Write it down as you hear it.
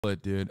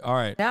Dude. All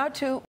right.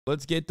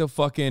 Let's get the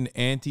fucking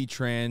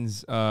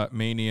anti-trans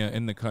mania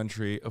in the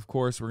country. Of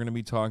course, we're going to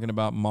be talking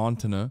about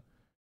Montana.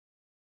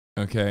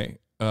 Okay.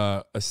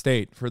 A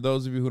state. For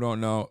those of you who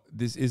don't know,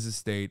 this is a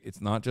state.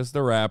 It's not just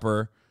a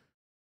rapper.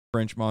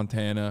 French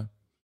Montana.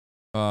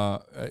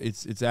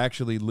 It's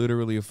actually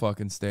literally a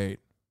fucking state.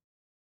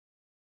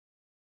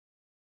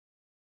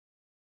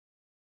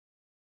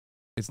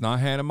 It's not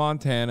Hannah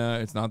Montana.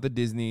 It's not the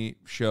Disney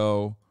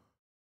show.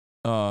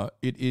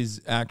 It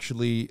is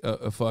actually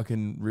a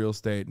fucking real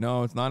state.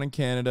 No, it's not in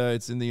Canada.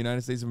 It's in the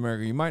United States of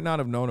America. You might not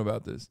have known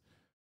about this.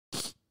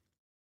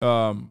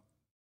 But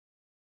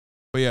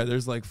yeah,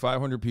 there's like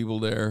 500 people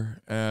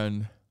there.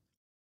 And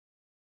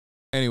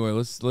anyway,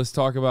 let's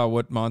talk about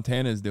what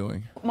Montana is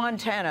doing.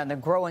 Montana and the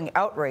growing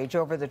outrage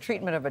over the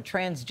treatment of a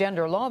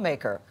transgender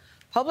lawmaker.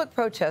 Public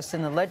protests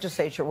in the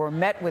legislature were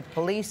met with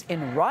police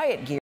in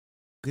riot gear.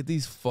 Look at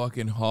these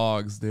fucking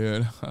hogs,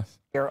 dude.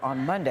 Here on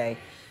Monday.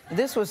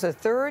 This was the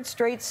third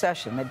straight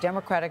session that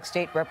Democratic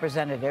State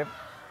Representative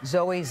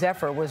Zooey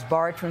Zephyr was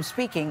barred from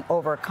speaking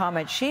over a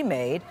comment she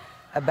made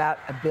about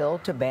a bill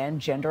to ban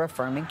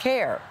gender-affirming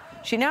care.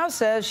 She now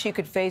says she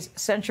could face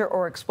censure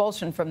or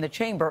expulsion from the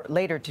chamber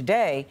later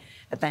today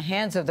at the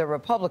hands of the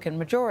Republican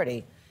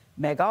majority.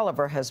 Meg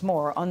Oliver has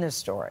more on this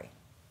story.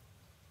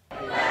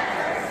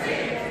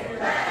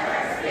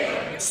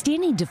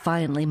 Standing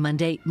defiantly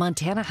Monday,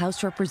 Montana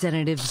House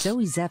Representative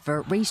Zooey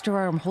Zephyr raised her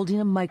arm holding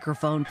a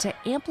microphone to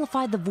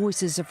amplify the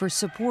voices of her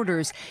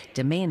supporters,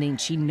 demanding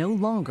she no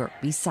longer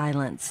be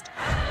silenced.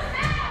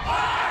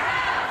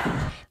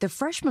 The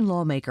freshman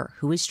lawmaker,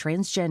 who is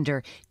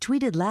transgender,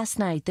 tweeted last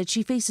night that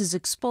she faces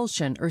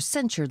expulsion or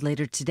censured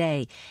later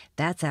today.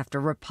 That's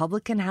after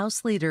Republican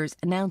House leaders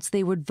announced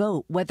they would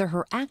vote whether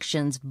her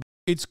actions...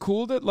 It's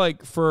cool that,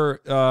 like, for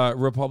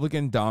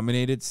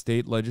Republican-dominated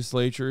state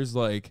legislatures,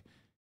 like...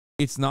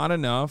 It's not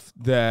enough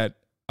that,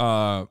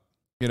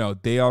 you know,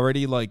 they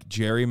already, like,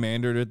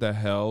 gerrymandered it to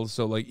hell.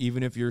 So, like,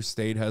 even if your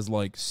state has,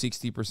 like,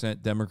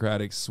 60%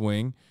 Democratic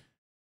swing,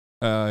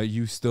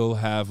 you still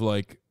have,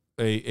 like,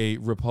 a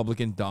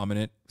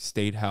Republican-dominant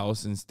state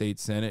house and state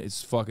senate.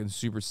 It's fucking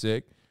super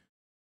sick.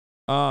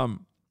 And,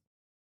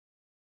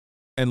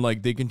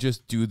 like, they can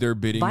just do their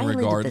bidding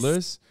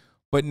regardless.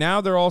 But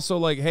now they're also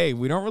like, hey,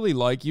 we don't really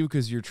like you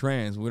because you're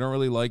trans. We don't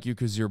really like you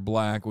because you're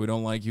black. We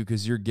don't like you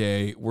because you're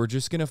gay. We're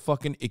just going to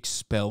fucking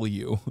expel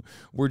you.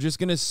 We're just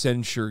going to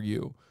censure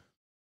you.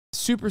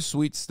 Super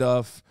sweet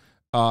stuff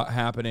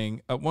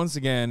happening. Once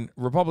again,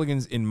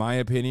 Republicans, in my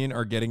opinion,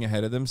 are getting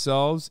ahead of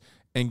themselves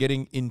and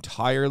getting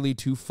entirely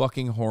too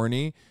fucking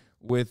horny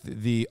with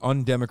the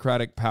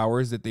undemocratic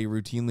powers that they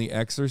routinely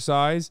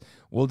exercise.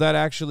 Will that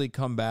actually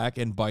come back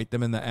and bite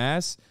them in the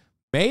ass?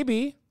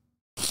 Maybe.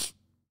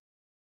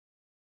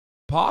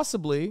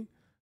 Possibly.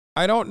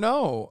 I don't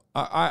know.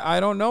 I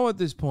don't know at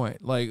this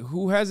point. Like,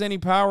 who has any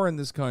power in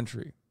this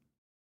country?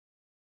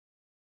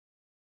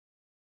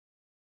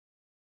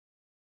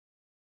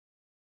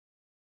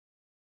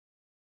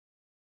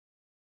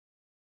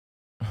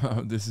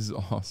 This is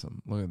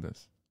awesome. Look at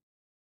this.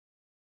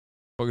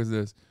 What is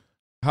this?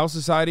 How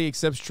society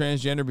accepts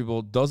transgender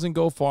people doesn't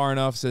go far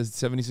enough, says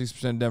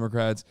 76%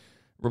 Democrats.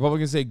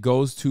 Republicans say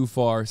goes too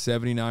far,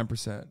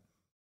 79%.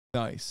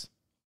 Nice.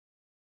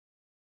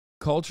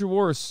 Culture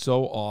war is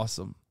so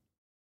awesome.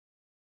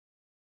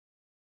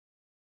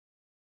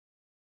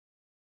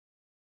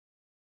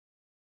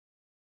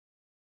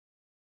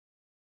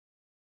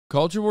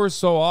 Culture war is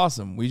so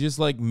awesome. We just,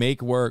 like,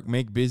 make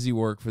busy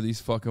work for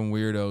these fucking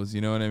weirdos. You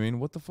know what I mean?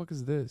 What the fuck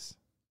is this?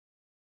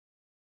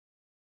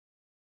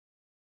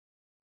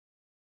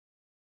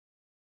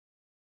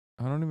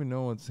 I don't even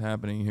know what's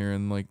happening here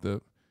in, like,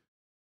 the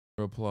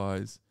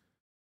replies.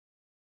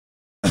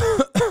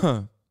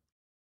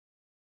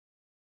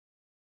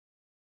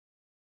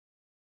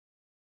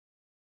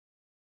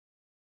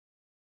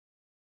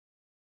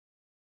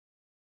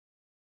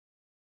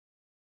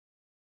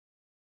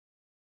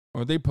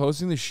 Are they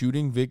posting the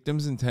shooting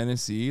victims in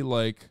Tennessee?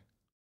 Like,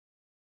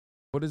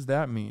 what does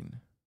that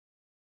mean?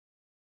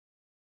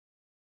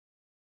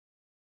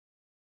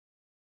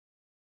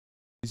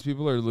 These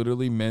people are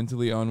literally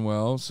mentally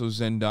unwell. So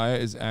Zendaya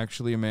is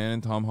actually a man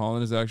and Tom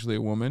Holland is actually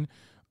a woman.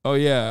 Oh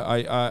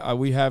yeah,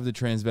 we have the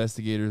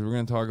transvestigators. We're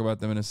going to talk about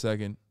them in a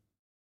second.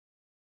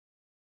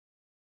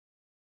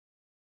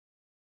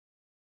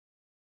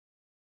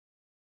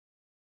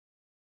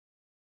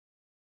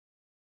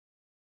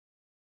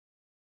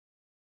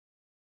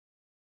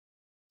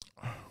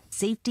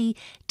 Safety,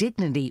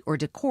 dignity, or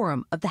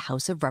decorum of the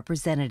House of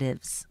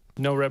Representatives.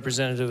 No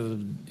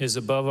representative is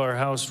above our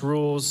House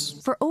rules.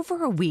 For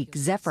over a week,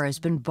 Zephyr has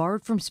been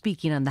barred from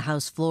speaking on the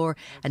House floor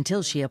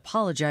until she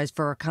apologized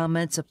for her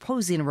comments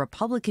opposing a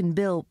Republican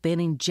bill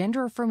banning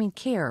gender-affirming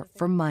care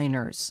for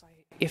minors.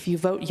 If you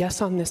vote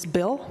yes on this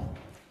bill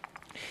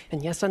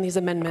and yes on these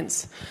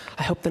amendments,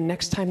 I hope the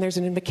next time there's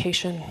an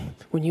invocation,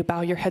 when you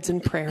bow your heads in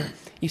prayer,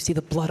 you see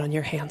the blood on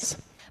your hands.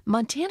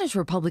 Montana's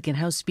Republican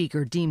House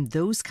Speaker deemed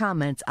those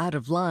comments out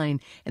of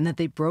line and that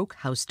they broke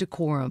House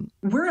decorum.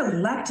 We're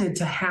elected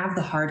to have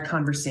the hard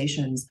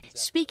conversations.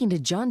 Speaking to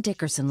John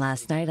Dickerson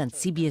last night on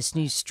CBS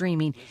News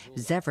Streaming,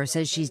 Zephyr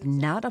says she's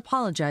not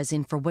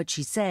apologizing for what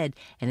she said,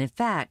 and in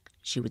fact,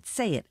 she would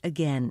say it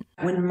again.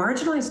 When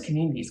marginalized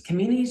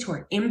communities who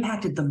are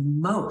impacted the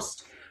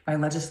most by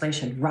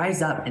legislation,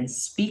 rise up and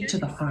speak to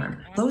the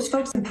harm, those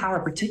folks in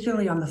power,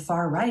 particularly on the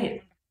far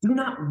right, do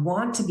not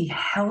want to be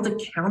held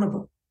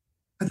accountable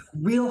for the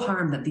real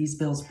harm that these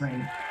bills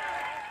bring.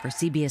 For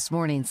CBS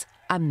Mornings,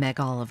 I'm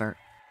Meg Oliver.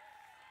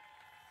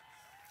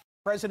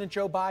 President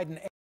Joe Biden.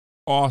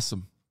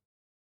 Awesome.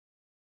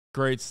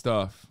 Great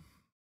stuff.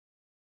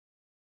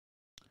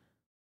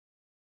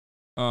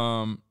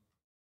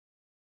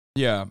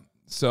 Yeah,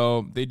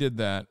 so they did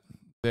that.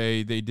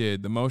 They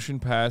did. The motion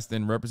passed,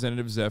 and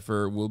Representative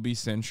Zephyr will be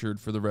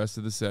censured for the rest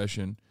of the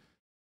session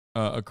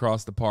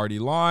across the party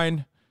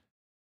line.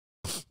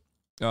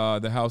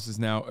 The House is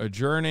now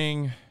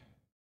adjourning.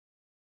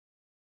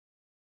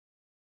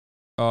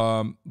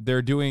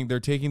 They're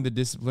taking the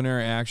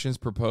disciplinary actions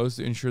proposed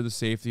to ensure the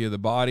safety of the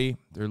body.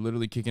 They're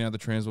literally kicking out the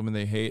trans woman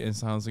they hate and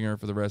silencing her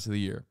for the rest of the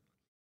year.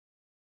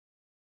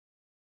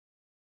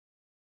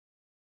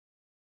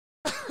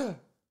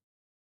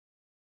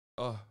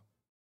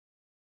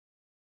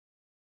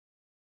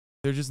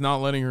 They're just not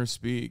letting her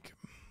speak.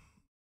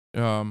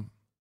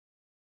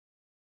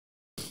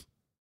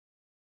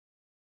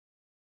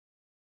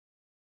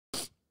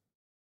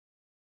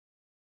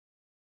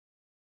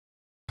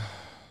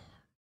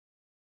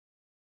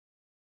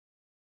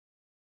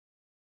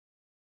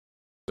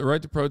 The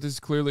right to protest is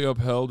clearly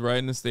upheld right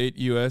in the state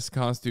U.S.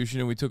 Constitution,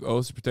 and we took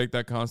oaths to protect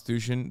that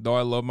Constitution. Though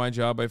I love my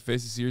job, I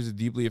face a series of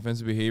deeply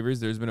offensive behaviors.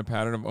 There's been a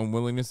pattern of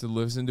unwillingness to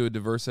listen to a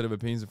diverse set of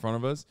opinions in front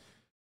of us.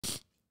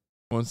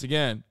 Once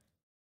again,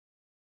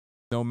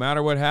 no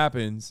matter what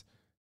happens,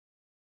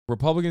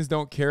 Republicans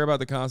don't care about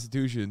the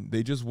Constitution.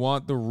 They just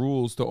want the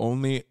rules to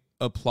only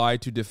apply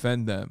to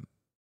defend them.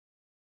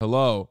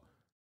 Hello.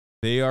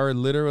 They are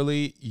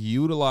literally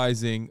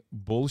utilizing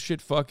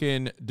bullshit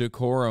fucking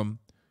decorum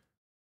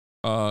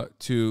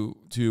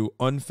to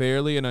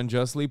unfairly and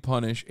unjustly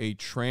punish a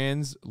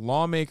trans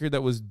lawmaker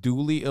that was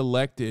duly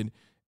elected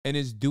and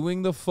is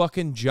doing the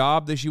fucking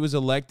job that she was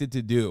elected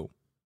to do.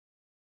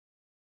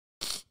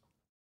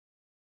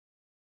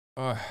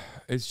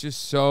 It's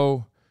just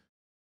so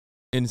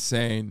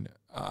insane.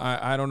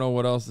 I don't know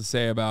what else to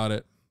say about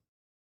it.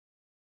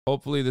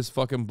 Hopefully this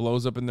fucking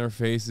blows up in their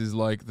faces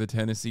like the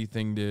Tennessee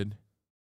thing did.